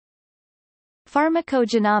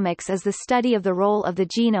Pharmacogenomics is the study of the role of the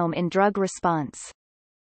genome in drug response.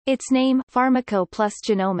 Its name, pharmaco plus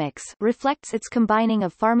genomics, reflects its combining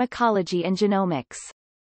of pharmacology and genomics.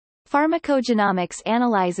 Pharmacogenomics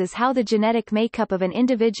analyzes how the genetic makeup of an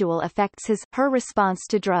individual affects his/her response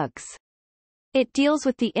to drugs. It deals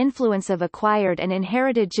with the influence of acquired and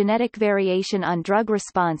inherited genetic variation on drug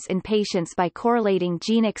response in patients by correlating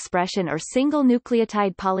gene expression or single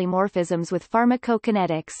nucleotide polymorphisms with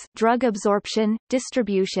pharmacokinetics, drug absorption,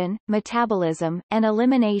 distribution, metabolism, and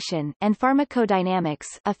elimination, and pharmacodynamics,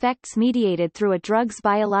 effects mediated through a drug's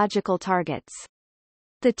biological targets.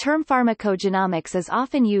 The term pharmacogenomics is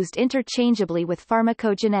often used interchangeably with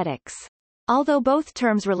pharmacogenetics. Although both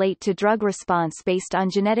terms relate to drug response based on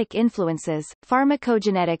genetic influences,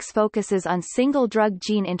 pharmacogenetics focuses on single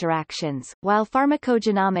drug-gene interactions, while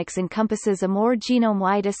pharmacogenomics encompasses a more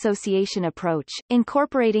genome-wide association approach,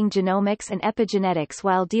 incorporating genomics and epigenetics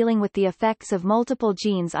while dealing with the effects of multiple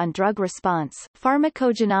genes on drug response.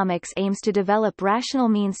 Pharmacogenomics aims to develop rational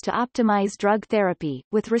means to optimize drug therapy,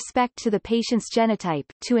 with respect to the patient's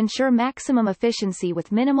genotype, to ensure maximum efficiency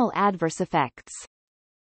with minimal adverse effects.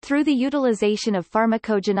 Through the utilization of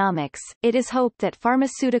pharmacogenomics, it is hoped that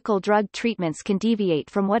pharmaceutical drug treatments can deviate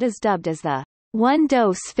from what is dubbed as the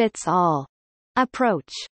one-dose-fits-all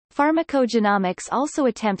approach. Pharmacogenomics also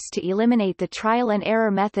attempts to eliminate the trial-and-error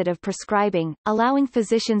method of prescribing, allowing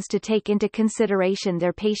physicians to take into consideration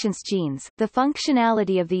their patients' genes, the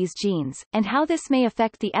functionality of these genes, and how this may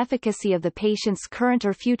affect the efficacy of the patient's current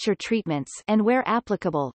or future treatments, and where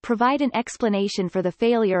applicable, provide an explanation for the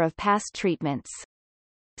failure of past treatments.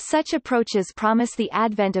 Such approaches promise the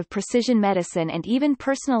advent of precision medicine and even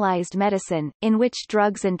personalized medicine, in which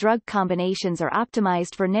drugs and drug combinations are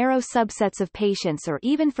optimized for narrow subsets of patients or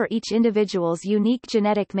even for each individual's unique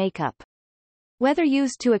genetic makeup. Whether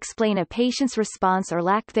used to explain a patient's response or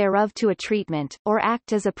lack thereof to a treatment, or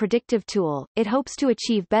act as a predictive tool, it hopes to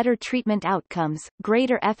achieve better treatment outcomes,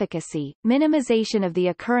 greater efficacy, minimization of the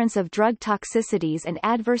occurrence of drug toxicities and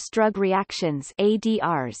adverse drug reactions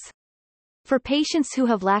 (ADRs). For patients who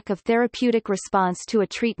have lack of therapeutic response to a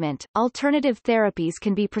treatment, alternative therapies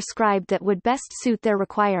can be prescribed that would best suit their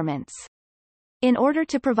requirements. In order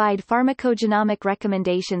to provide pharmacogenomic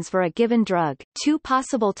recommendations for a given drug, two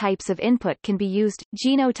possible types of input can be used: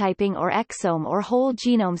 genotyping or exome or whole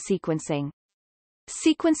genome sequencing.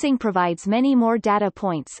 Sequencing provides many more data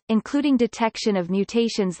points, including detection of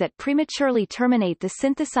mutations that prematurely terminate the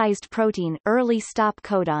synthesized protein, early stop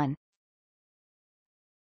codon.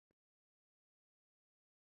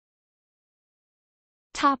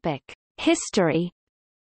 Topic: History.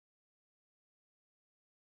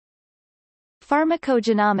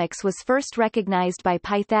 Pharmacogenomics was first recognized by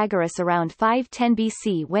Pythagoras around 510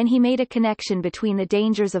 BC when he made a connection between the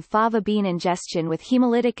dangers of fava bean ingestion with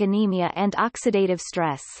hemolytic anemia and oxidative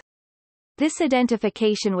stress. This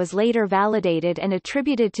identification was later validated and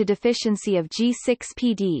attributed to deficiency of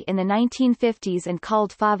G6PD in the 1950s and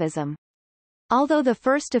called favism. Although the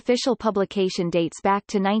first official publication dates back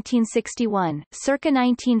to 1961, circa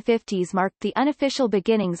 1950s marked the unofficial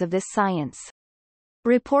beginnings of this science.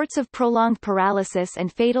 Reports of prolonged paralysis and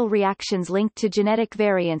fatal reactions linked to genetic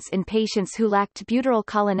variants in patients who lacked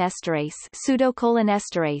butyrylcholinesterase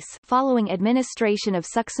pseudocholinesterase following administration of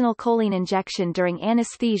succinylcholine injection during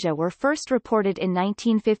anesthesia were first reported in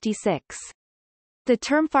 1956. The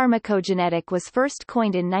term pharmacogenetic was first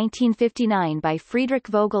coined in 1959 by Friedrich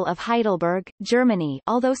Vogel of Heidelberg, Germany,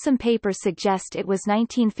 although some papers suggest it was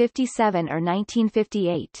 1957 or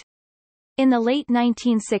 1958. In the late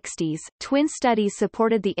 1960s, twin studies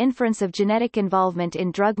supported the inference of genetic involvement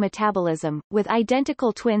in drug metabolism, with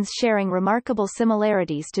identical twins sharing remarkable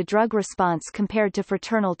similarities to drug response compared to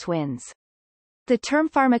fraternal twins. The term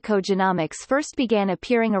pharmacogenomics first began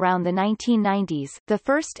appearing around the 1990s. The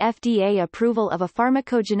first FDA approval of a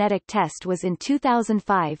pharmacogenetic test was in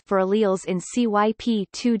 2005 for alleles in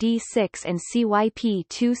CYP2D6 and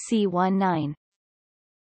CYP2C19.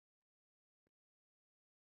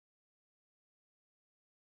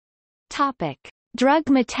 Topic: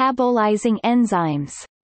 Drug-metabolizing enzymes.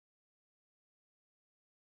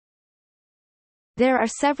 There are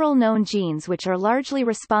several known genes which are largely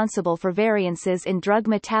responsible for variances in drug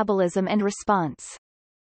metabolism and response.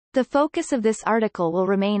 The focus of this article will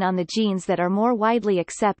remain on the genes that are more widely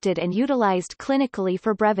accepted and utilized clinically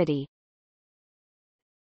for brevity.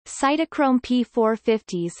 Cytochrome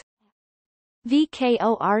P450s,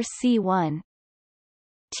 VKORC1,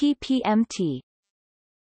 TPMT.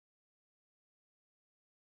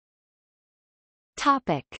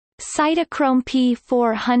 Topic: Cytochrome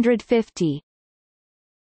P450.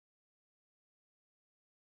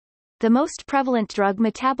 The most prevalent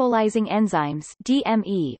drug-metabolizing enzymes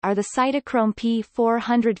 (DME) are the cytochrome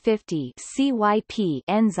P450 (CYP)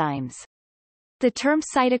 enzymes. The term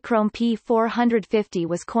cytochrome P450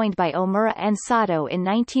 was coined by Omura and Sato in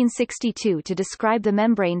 1962 to describe the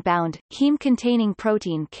membrane-bound, heme-containing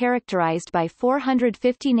protein characterized by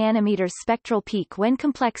 450 nanometers spectral peak when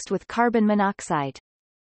complexed with carbon monoxide.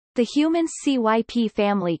 The human CYP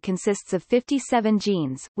family consists of 57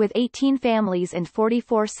 genes, with 18 families and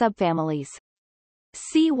 44 subfamilies.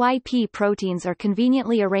 CYP proteins are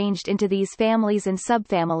conveniently arranged into these families and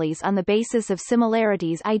subfamilies on the basis of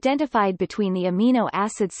similarities identified between the amino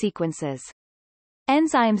acid sequences.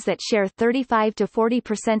 Enzymes that share 35 to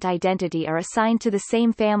 40% identity are assigned to the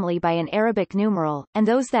same family by an Arabic numeral, and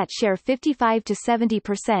those that share 55 to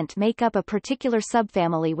 70% make up a particular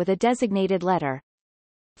subfamily with a designated letter.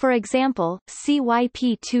 For example,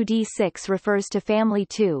 CYP2D6 refers to family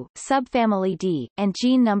 2, subfamily D, and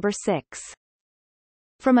gene number 6.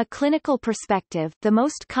 From a clinical perspective, the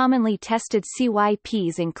most commonly tested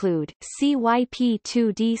CYPs include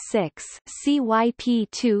CYP2D6,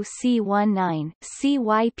 CYP2C19,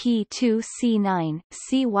 CYP2C9,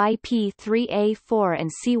 CYP3A4 and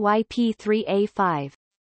CYP3A5.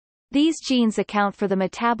 These genes account for the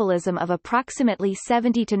metabolism of approximately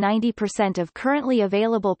 70 to 90% of currently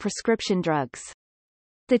available prescription drugs.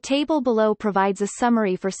 The table below provides a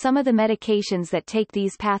summary for some of the medications that take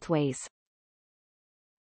these pathways.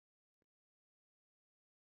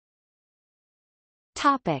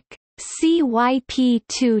 Topic: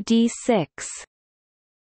 CYP2D6.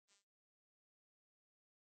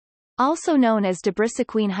 Also known as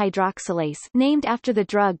debrisoquine hydroxylase, named after the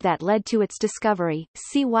drug that led to its discovery,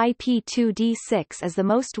 CYP2D6 is the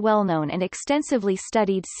most well-known and extensively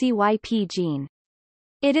studied CYP gene.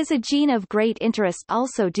 It is a gene of great interest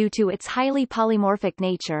also due to its highly polymorphic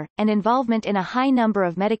nature, and involvement in a high number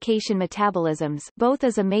of medication metabolisms, both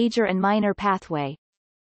as a major and minor pathway.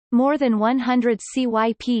 More than 100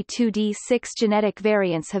 CYP2D6 genetic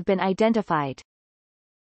variants have been identified.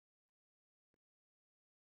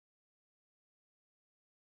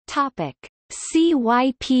 Topic: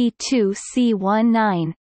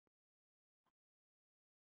 CYP2C19.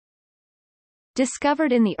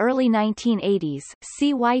 Discovered in the early 1980s,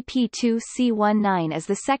 CYP2C19 is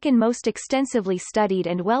the second most extensively studied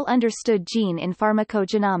and well understood gene in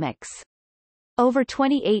pharmacogenomics. Over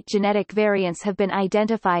 28 genetic variants have been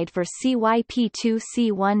identified for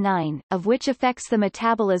CYP2C19, of which affects the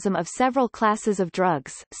metabolism of several classes of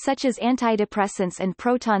drugs, such as antidepressants and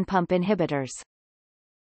proton pump inhibitors.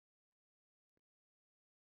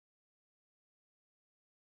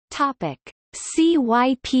 Topic: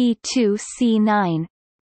 CYP2C9.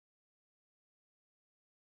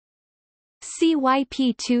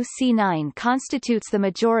 CYP2C9 constitutes the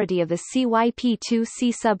majority of the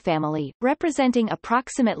CYP2C subfamily, representing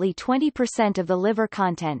approximately 20% of the liver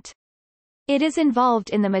content. It is involved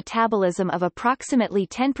in the metabolism of approximately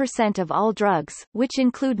 10% of all drugs, which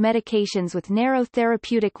include medications with narrow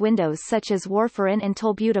therapeutic windows such as warfarin and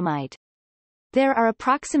tolbutamide. There are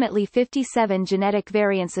approximately 57 genetic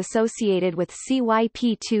variants associated with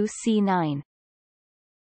CYP2C9.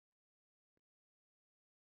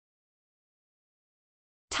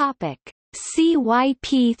 Topic: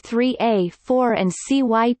 CYP3A4 and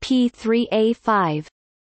CYP3A5.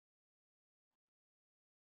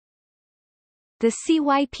 The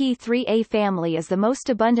CYP3A family is the most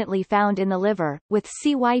abundantly found in the liver, with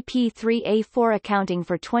CYP3A4 accounting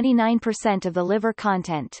for 29% of the liver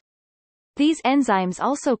content. These enzymes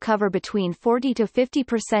also cover between 40 to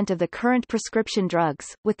 50% of the current prescription drugs,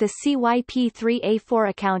 with the CYP3A4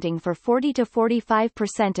 accounting for 40 to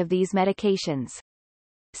 45% of these medications.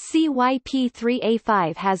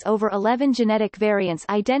 CYP3A5 has over 11 genetic variants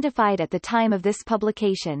identified at the time of this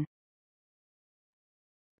publication.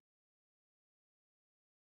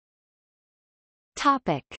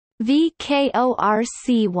 Topic: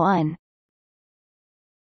 VKORC1.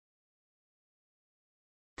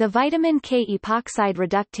 The vitamin K epoxide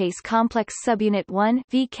reductase complex subunit 1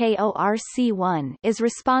 (VKORC1) is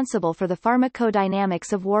responsible for the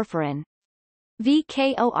pharmacodynamics of warfarin.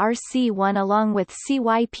 VKORC1 along with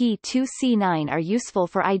CYP2C9 are useful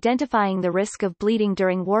for identifying the risk of bleeding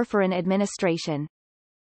during warfarin administration.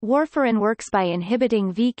 Warfarin works by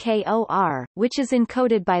inhibiting VKOR, which is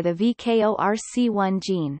encoded by the VKORC1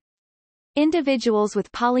 gene. Individuals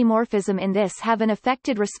with polymorphism in this have an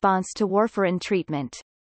affected response to warfarin treatment.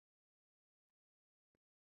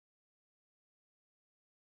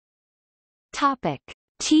 Topic: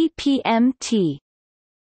 TPMT.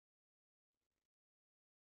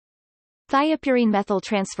 Thiopurine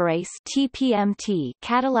methyltransferase (TPMT)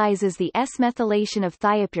 catalyzes the S-methylation of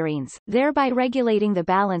thiopurines, thereby regulating the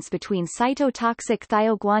balance between cytotoxic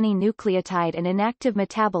thioguanine nucleotide and inactive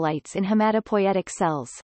metabolites in hematopoietic cells.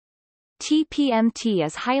 TPMT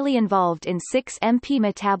is highly involved in 6-MP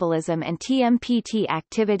metabolism and TMPT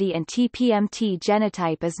activity, and TPMT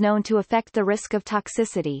genotype is known to affect the risk of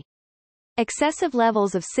toxicity. Excessive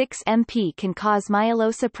levels of 6-MP can cause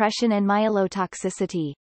myelosuppression and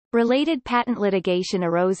myelotoxicity. Related patent litigation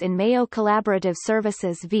arose in Mayo Collaborative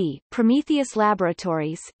Services v. Prometheus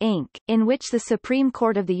Laboratories, Inc., in which the Supreme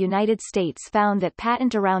Court of the United States found that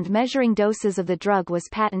patent around measuring doses of the drug was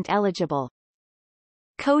patent eligible.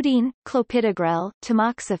 Codeine, clopidogrel,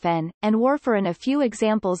 tamoxifen, and warfarin a few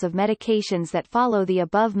examples of medications that follow the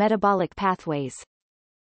above metabolic pathways.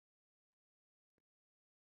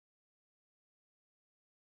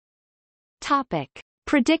 Topic: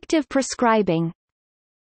 Predictive prescribing.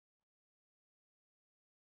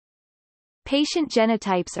 Patient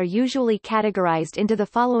genotypes are usually categorized into the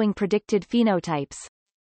following predicted phenotypes.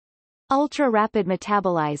 Ultra-rapid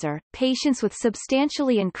metabolizer, patients with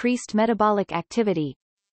substantially increased metabolic activity.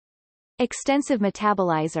 Extensive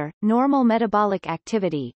metabolizer, normal metabolic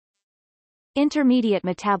activity. Intermediate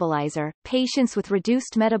metabolizer, patients with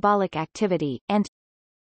reduced metabolic activity, and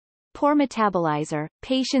poor metabolizer,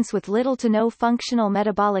 patients with little to no functional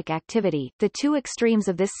metabolic activity. The two extremes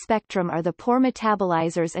of this spectrum are the poor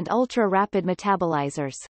metabolizers and ultra-rapid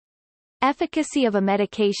metabolizers. Efficacy of a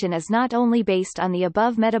medication is not only based on the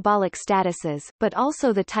above metabolic statuses, but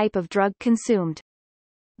also the type of drug consumed.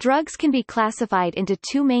 Drugs can be classified into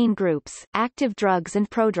two main groups, active drugs and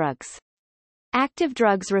prodrugs. Active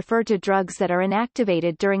drugs refer to drugs that are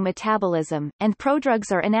inactivated during metabolism, and prodrugs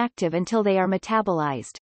are inactive until they are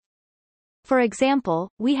metabolized. For example,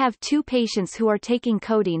 we have two patients who are taking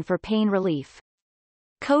codeine for pain relief.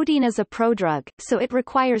 Codeine is a prodrug, so it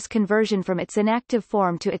requires conversion from its inactive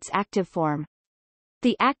form to its active form.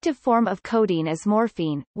 The active form of codeine is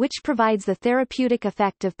morphine, which provides the therapeutic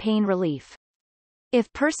effect of pain relief.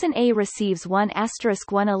 If person A receives 1*1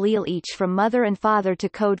 allele each from mother and father to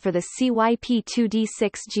code for the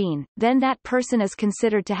CYP2D6 gene, then that person is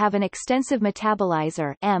considered to have an extensive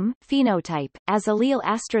metabolizer M phenotype. As allele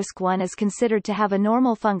 *1 is considered to have a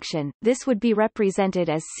normal function, this would be represented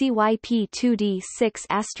as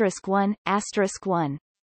CYP2D6*1, *1.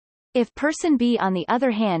 If person B on the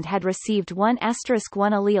other hand had received 1*1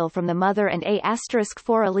 allele from the mother and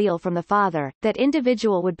A*4 allele from the father, that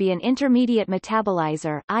individual would be an intermediate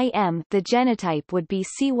metabolizer IM. The genotype would be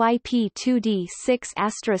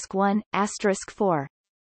CYP2D6*1, *4.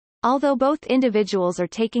 Although both individuals are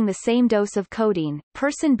taking the same dose of codeine,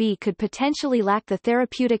 person B could potentially lack the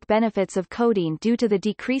therapeutic benefits of codeine due to the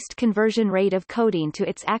decreased conversion rate of codeine to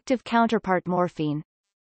its active counterpart morphine.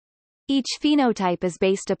 Each phenotype is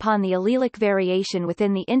based upon the allelic variation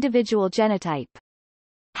within the individual genotype.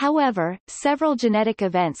 However, several genetic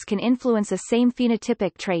events can influence a same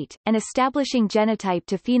phenotypic trait, and establishing genotype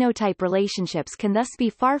to phenotype relationships can thus be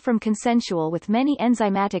far from consensual with many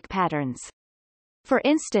enzymatic patterns. For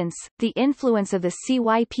instance, the influence of the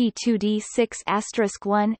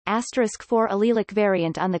CYP2D6*1, *4 allelic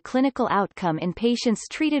variant on the clinical outcome in patients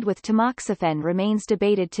treated with tamoxifen remains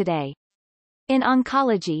debated today. In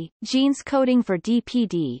oncology, genes coding for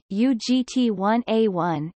DPD,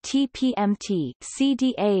 UGT1A1, TPMT,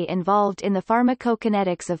 CDA involved in the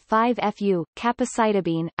pharmacokinetics of 5-FU,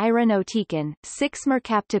 capecitabine, irinotecan,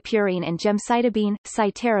 6-mercaptopurine and gemcitabine,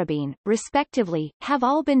 cytarabine, respectively, have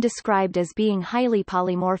all been described as being highly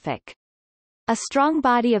polymorphic. A strong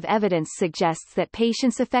body of evidence suggests that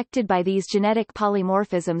patients affected by these genetic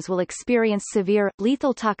polymorphisms will experience severe,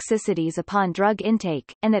 lethal toxicities upon drug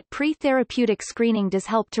intake, and that pre-therapeutic screening does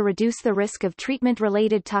help to reduce the risk of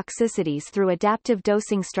treatment-related toxicities through adaptive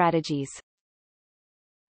dosing strategies.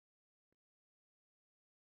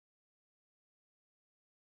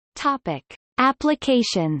 Topic: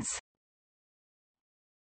 Applications.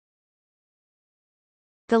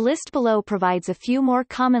 The list below provides a few more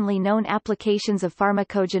commonly known applications of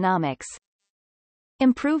pharmacogenomics.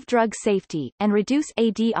 Improve drug safety, and reduce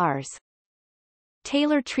ADRs.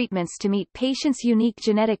 Tailor treatments to meet patients' unique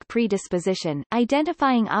genetic predisposition,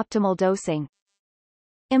 identifying optimal dosing.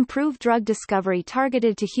 Improve drug discovery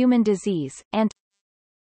targeted to human disease, and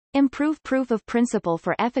improve proof of principle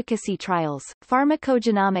for efficacy trials.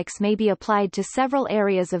 Pharmacogenomics may be applied to several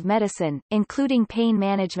areas of medicine, including pain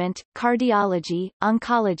management, cardiology,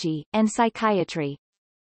 oncology, and psychiatry.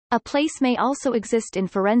 A place may also exist in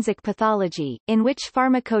forensic pathology, in which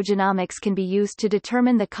pharmacogenomics can be used to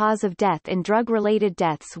determine the cause of death in drug-related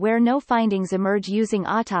deaths where no findings emerge using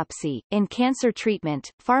autopsy. In cancer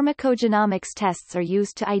treatment, pharmacogenomics tests are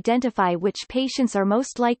used to identify which patients are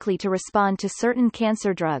most likely to respond to certain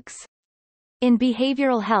cancer drugs. In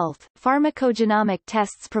behavioral health, pharmacogenomic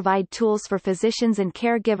tests provide tools for physicians and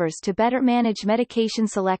caregivers to better manage medication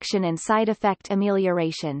selection and side effect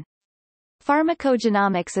amelioration.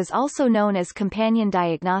 Pharmacogenomics is also known as companion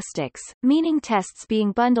diagnostics, meaning tests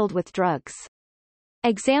being bundled with drugs.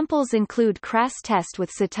 Examples include CRAS test with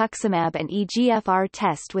cetuximab and EGFR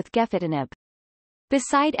test with gefitinib.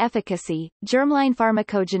 Beside efficacy, germline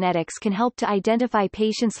pharmacogenetics can help to identify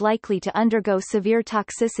patients likely to undergo severe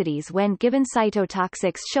toxicities when given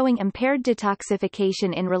cytotoxics showing impaired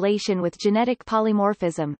detoxification in relation with genetic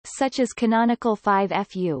polymorphism, such as canonical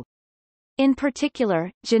 5FU. In particular,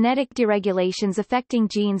 genetic deregulations affecting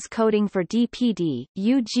genes coding for DPD,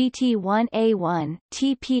 UGT1A1,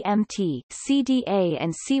 TPMT, CDA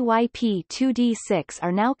and CYP2D6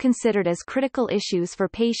 are now considered as critical issues for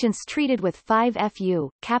patients treated with 5FU,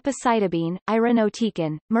 capecitabine,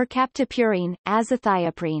 irinotecan, mercaptopurine,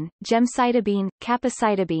 azathioprine, gemcitabine,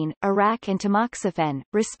 capecitabine, Iraq and tamoxifen,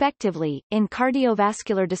 respectively. In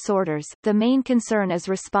cardiovascular disorders, the main concern is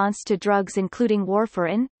response to drugs including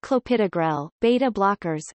warfarin, clopidogrel, beta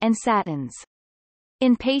blockers, and statins.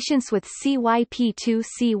 In patients with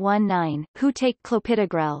CYP2C19, who take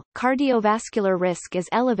clopidogrel, cardiovascular risk is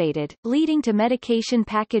elevated, leading to medication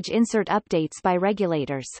package insert updates by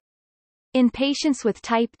regulators. In patients with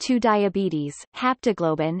type 2 diabetes,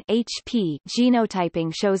 haptoglobin (HP)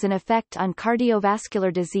 genotyping shows an effect on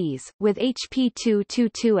cardiovascular disease, with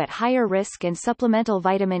HP222 at higher risk and supplemental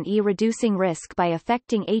vitamin E reducing risk by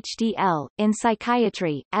affecting HDL. In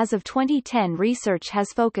psychiatry, as of 2010, research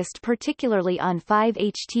has focused particularly on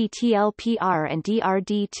 5-HT-TLPR and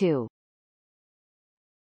DRD2.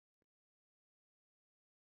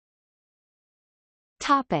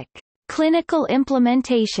 Topic: Clinical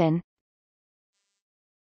implementation.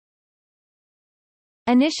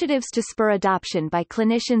 Initiatives to spur adoption by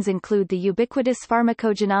clinicians include the ubiquitous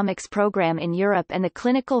Pharmacogenomics program in Europe and the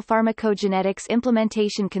Clinical Pharmacogenetics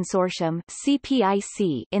Implementation Consortium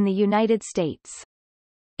 (CPIC) in the United States.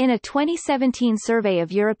 In a 2017 survey of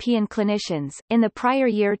European clinicians, in the prior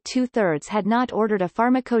year 2/3 had not ordered a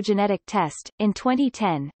pharmacogenetic test. In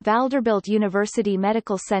 2010, Vanderbilt University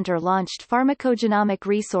Medical Center launched Pharmacogenomic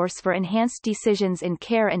Resource for Enhanced Decisions in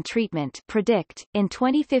Care and Treatment Predict. In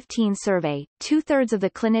 2015 survey, 2/3 of the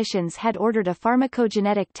clinicians had ordered a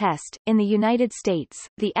pharmacogenetic test. In the United States,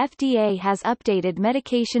 the FDA has updated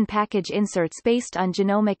medication package inserts based on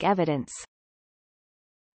genomic evidence.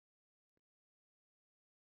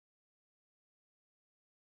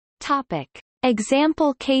 Topic: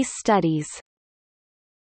 Example case studies.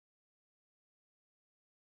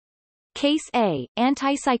 Case A: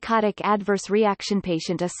 antipsychotic adverse reaction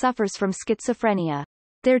patient A suffers from schizophrenia.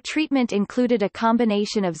 Their treatment included a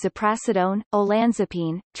combination of ziprasidone,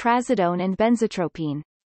 olanzapine, trazodone and benzotropine.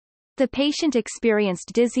 The patient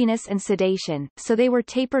experienced dizziness and sedation, so they were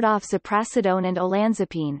tapered off ziprasidone and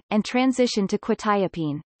olanzapine, and transitioned to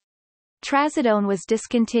quetiapine. Trazodone was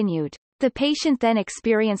discontinued. The patient then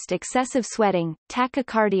experienced excessive sweating,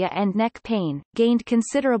 tachycardia and neck pain, gained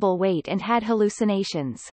considerable weight and had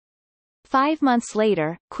hallucinations. 5 months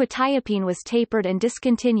later, quetiapine was tapered and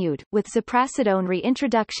discontinued, with ziprasidone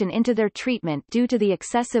reintroduction into their treatment due to the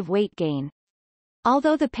excessive weight gain.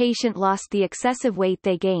 Although the patient lost the excessive weight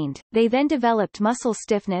they gained, they then developed muscle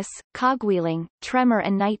stiffness, cogwheeling, tremor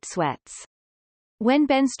and night sweats. When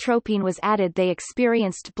benztropine was added they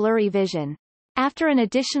experienced blurry vision. After an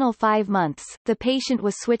additional 5 months, the patient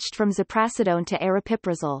was switched from ziprasidone to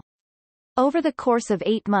aripiprazole. Over the course of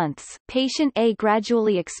 8 months, patient A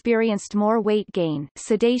gradually experienced more weight gain,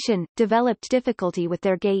 sedation, developed difficulty with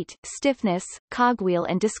their gait, stiffness, cogwheel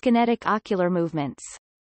and dyskinetic ocular movements.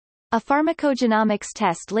 A pharmacogenomics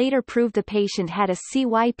test later proved the patient had a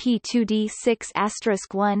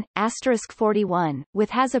CYP2D6*1*41, with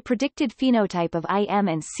has a predicted phenotype of IM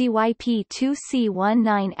and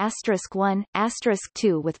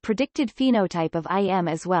CYP2C19*1*2 with predicted phenotype of IM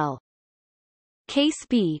as well. Case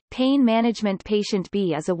B: pain management. Patient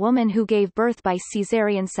B is a woman who gave birth by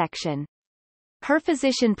caesarean section. Her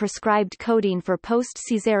physician prescribed codeine for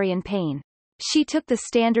post-caesarean pain. She took the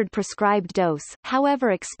standard prescribed dose,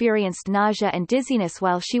 however experienced nausea and dizziness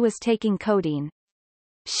while she was taking codeine.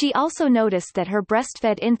 She also noticed that her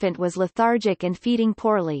breastfed infant was lethargic and feeding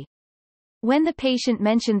poorly. When the patient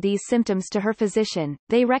mentioned these symptoms to her physician,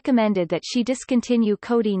 they recommended that she discontinue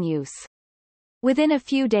codeine use. Within a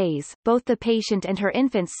few days, both the patient and her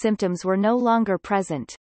infant's symptoms were no longer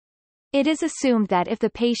present. It is assumed that if the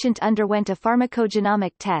patient underwent a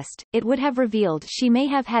pharmacogenomic test, it would have revealed she may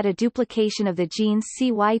have had a duplication of the genes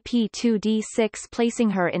CYP2D6, placing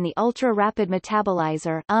her in the ultra-rapid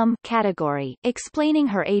metabolizer category, explaining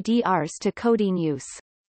her ADRs to codeine use.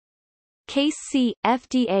 Case C.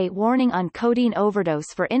 FDA warning on codeine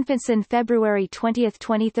overdose for infants. In February 20,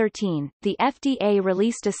 2013, the FDA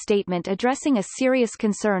released a statement addressing a serious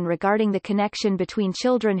concern regarding the connection between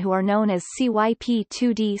children who are known as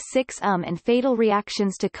CYP2D6 and fatal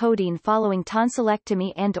reactions to codeine following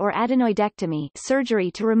tonsillectomy and/or adenoidectomy,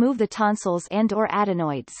 surgery to remove the tonsils and/or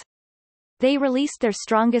adenoids. They released their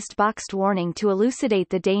strongest boxed warning to elucidate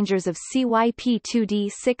the dangers of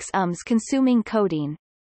CYP2D6 consuming codeine.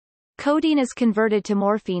 Codeine is converted to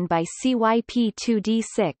morphine by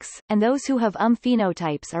CYP2D6, and those who have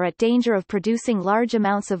phenotypes are at danger of producing large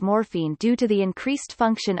amounts of morphine due to the increased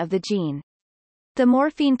function of the gene. The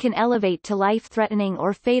morphine can elevate to life-threatening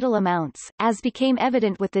or fatal amounts, as became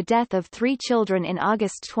evident with the death of 3 children in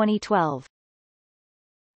August 2012.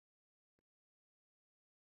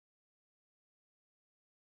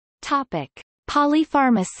 Topic: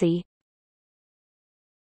 Polypharmacy.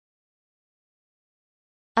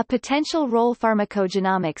 A potential role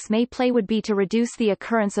pharmacogenomics may play would be to reduce the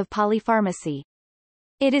occurrence of polypharmacy.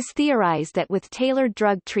 It is theorized that with tailored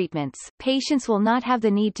drug treatments, patients will not have the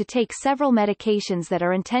need to take several medications that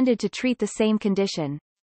are intended to treat the same condition.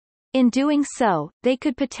 In doing so, they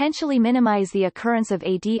could potentially minimize the occurrence of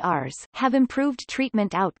ADRs, have improved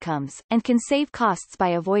treatment outcomes, and can save costs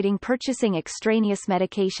by avoiding purchasing extraneous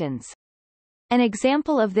medications. An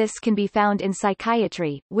example of this can be found in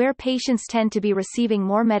psychiatry, where patients tend to be receiving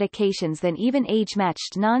more medications than even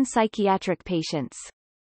age-matched non-psychiatric patients.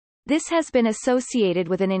 This has been associated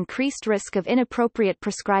with an increased risk of inappropriate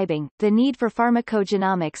prescribing. The need for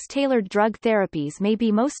pharmacogenomics-tailored drug therapies may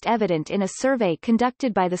be most evident in a survey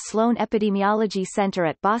conducted by the Sloan Epidemiology Center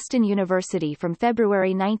at Boston University from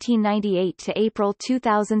February 1998 to April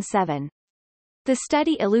 2007. The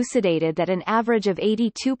study elucidated that an average of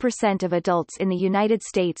 82% of adults in the United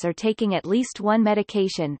States are taking at least one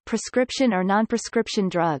medication, prescription or non-prescription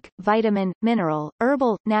drug, vitamin, mineral,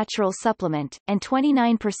 herbal, natural supplement, and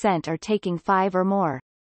 29% are taking 5 or more.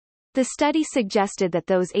 The study suggested that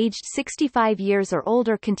those aged 65 years or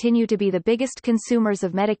older continue to be the biggest consumers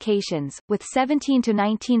of medications, with 17 to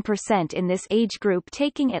 19% in this age group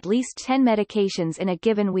taking at least 10 medications in a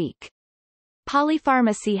given week.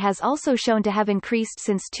 Polypharmacy has also shown to have increased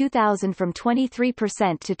since 2000 from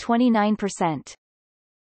 23% to 29%.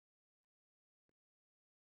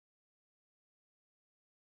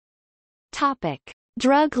 Topic: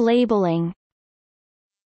 Drug labeling.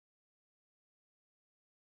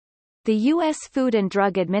 The U.S. Food and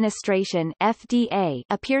Drug Administration (FDA)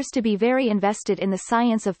 appears to be very invested in the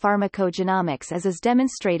science of pharmacogenomics, as is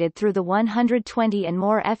demonstrated through the 120 and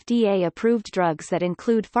more FDA-approved drugs that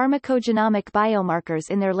include pharmacogenomic biomarkers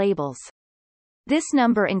in their labels. This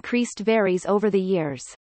number increased varies over the years.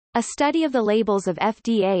 A study of the labels of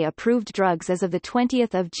FDA-approved drugs as of 20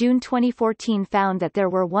 June 2014 found that there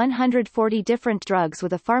were 140 different drugs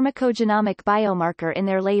with a pharmacogenomic biomarker in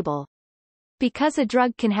their label. Because a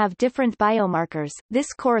drug can have different biomarkers,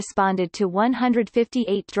 this corresponded to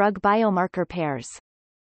 158 drug biomarker pairs.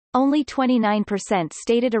 Only 29%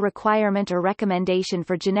 stated a requirement or recommendation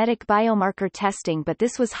for genetic biomarker testing, but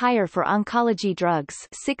this was higher for oncology drugs,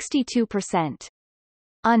 62%.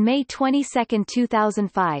 On May 22,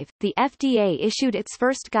 2005, the FDA issued its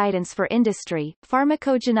first guidance for industry,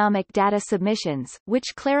 pharmacogenomic data submissions,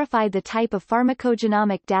 which clarified the type of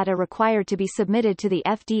pharmacogenomic data required to be submitted to the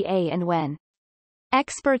FDA and when.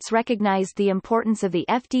 Experts recognized the importance of the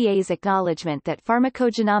FDA's acknowledgement that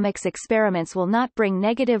pharmacogenomics experiments will not bring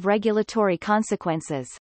negative regulatory consequences.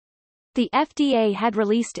 The FDA had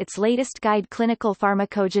released its latest guide, Clinical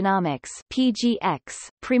Pharmacogenomics (PGX),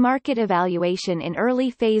 pre-market evaluation in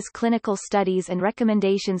early-phase clinical studies and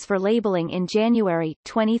recommendations for labeling in January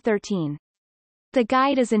 2013. The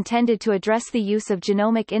guide is intended to address the use of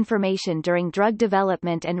genomic information during drug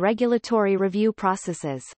development and regulatory review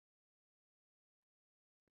processes.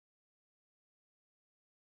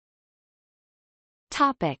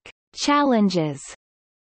 Topic: Challenges.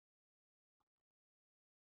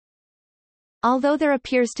 Although there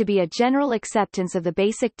appears to be a general acceptance of the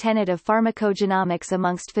basic tenet of pharmacogenomics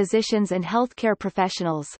amongst physicians and healthcare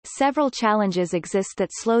professionals, several challenges exist that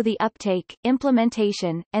slow the uptake,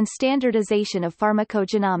 implementation, and standardization of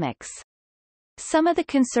pharmacogenomics. Some of the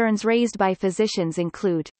concerns raised by physicians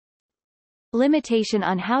include limitation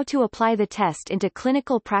on how to apply the test into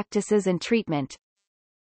clinical practices and treatment,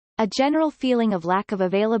 a general feeling of lack of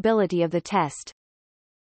availability of the test,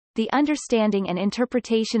 the understanding and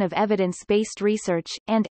interpretation of evidence-based research,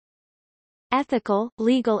 and ethical,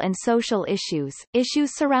 legal and social issues.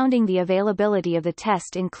 Issues surrounding the availability of the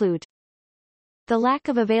test include the lack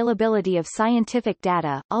of availability of scientific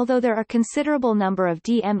data. Although there are considerable number of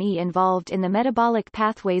DME involved in the metabolic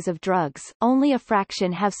pathways of drugs, only a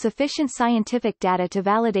fraction have sufficient scientific data to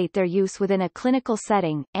validate their use within a clinical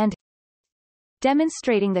setting, and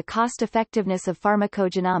demonstrating the cost-effectiveness of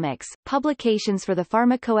pharmacogenomics. Publications for the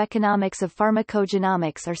pharmacoeconomics of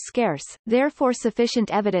pharmacogenomics are scarce, therefore sufficient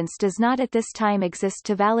evidence does not at this time exist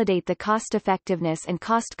to validate the cost-effectiveness and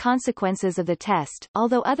cost consequences of the test,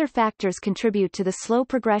 although other factors contribute to the slow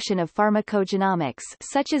progression of pharmacogenomics,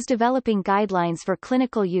 such as developing guidelines for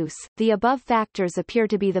clinical use. The above factors appear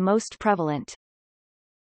to be the most prevalent.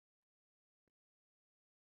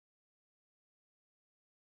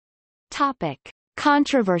 Topic: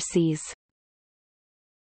 Controversies.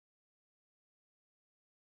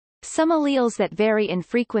 Some alleles that vary in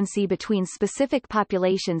frequency between specific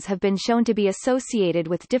populations have been shown to be associated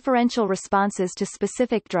with differential responses to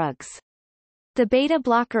specific drugs. The beta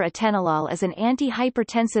blocker atenolol is an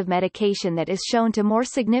antihypertensive medication that is shown to more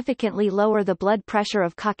significantly lower the blood pressure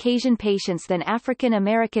of Caucasian patients than African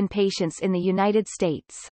American patients in the United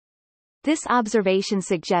States. This observation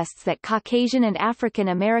suggests that Caucasian and African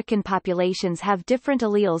American populations have different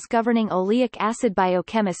alleles governing oleic acid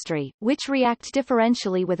biochemistry, which react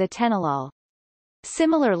differentially with atenolol.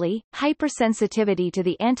 Similarly, hypersensitivity to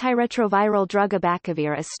the antiretroviral drug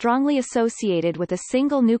abacavir is strongly associated with a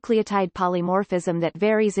single nucleotide polymorphism that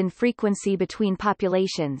varies in frequency between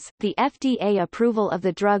populations. The FDA approval of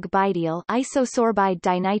the drug Bidiol isosorbide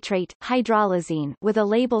dinitrate hydralazine with a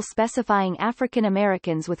label specifying African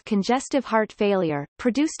Americans with congestive heart failure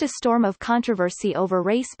produced a storm of controversy over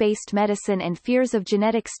race-based medicine and fears of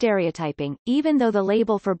genetic stereotyping, even though the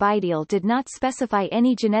label for Bidiol did not specify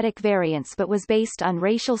any genetic variants but was based on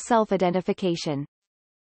racial self-identification.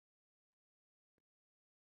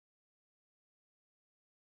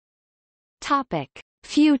 Topic: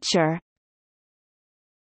 Future.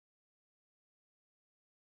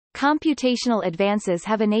 Computational advances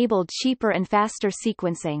have enabled cheaper and faster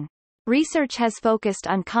sequencing. Research has focused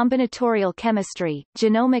on combinatorial chemistry,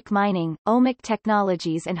 genomic mining, omic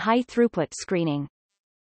technologies and high-throughput screening.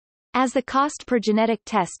 As the cost per genetic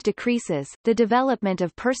test decreases, the development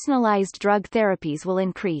of personalized drug therapies will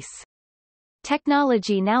increase.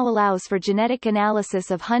 Technology now allows for genetic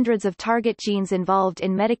analysis of hundreds of target genes involved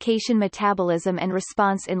in medication metabolism and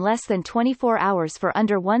response in less than 24 hours for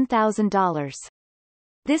under $1,000.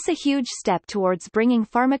 This a huge step towards bringing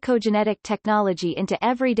pharmacogenetic technology into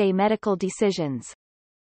everyday medical decisions.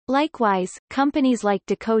 Likewise, companies like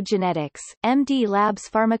Decode Genetics, MD Labs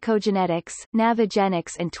Pharmacogenetics,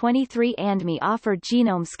 Navigenics and 23andMe offer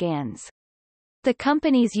genome scans. The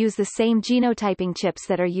companies use the same genotyping chips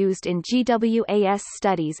that are used in GWAS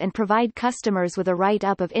studies and provide customers with a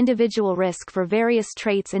write-up of individual risk for various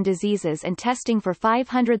traits and diseases and testing for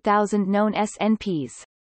 500,000 known SNPs.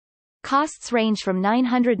 Costs range from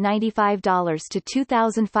 $995 to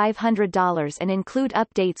 $2,500 and include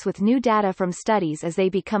updates with new data from studies as they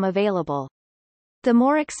become available. The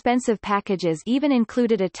more expensive packages even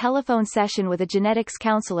included a telephone session with a genetics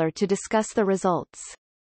counselor to discuss the results.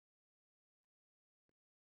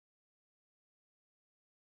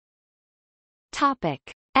 Topic: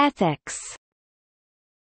 Ethics.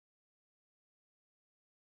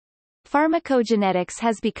 Pharmacogenetics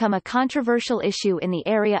has become a controversial issue in the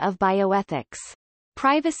area of bioethics.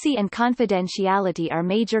 Privacy and confidentiality are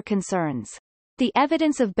major concerns. The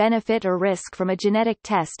evidence of benefit or risk from a genetic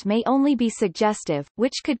test may only be suggestive,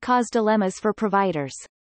 which could cause dilemmas for providers.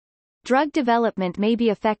 Drug development may be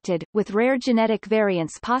affected, with rare genetic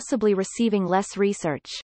variants possibly receiving less research.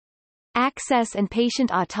 Access and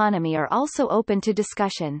patient autonomy are also open to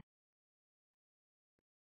discussion.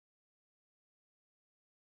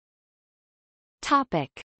 Topic: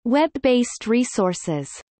 Web-based resources.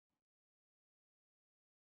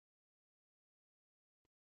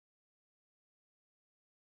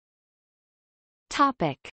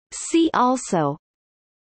 Topic: See also: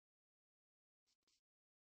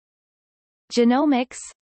 Genomics,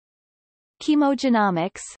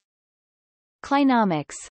 Chemogenomics,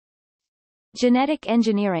 Clinomics, Genetic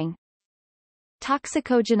engineering,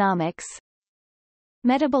 Toxicogenomics,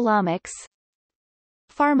 Metabolomics,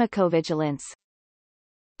 Pharmacovigilance,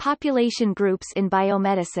 Population groups in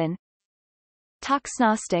biomedicine,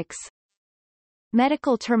 Toxnostics,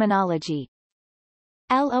 Medical terminology,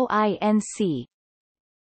 LOINC,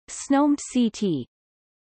 SNOMED-CT,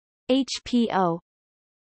 HPO,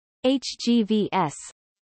 HGVS,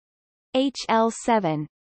 HL7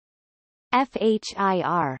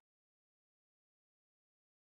 FHIR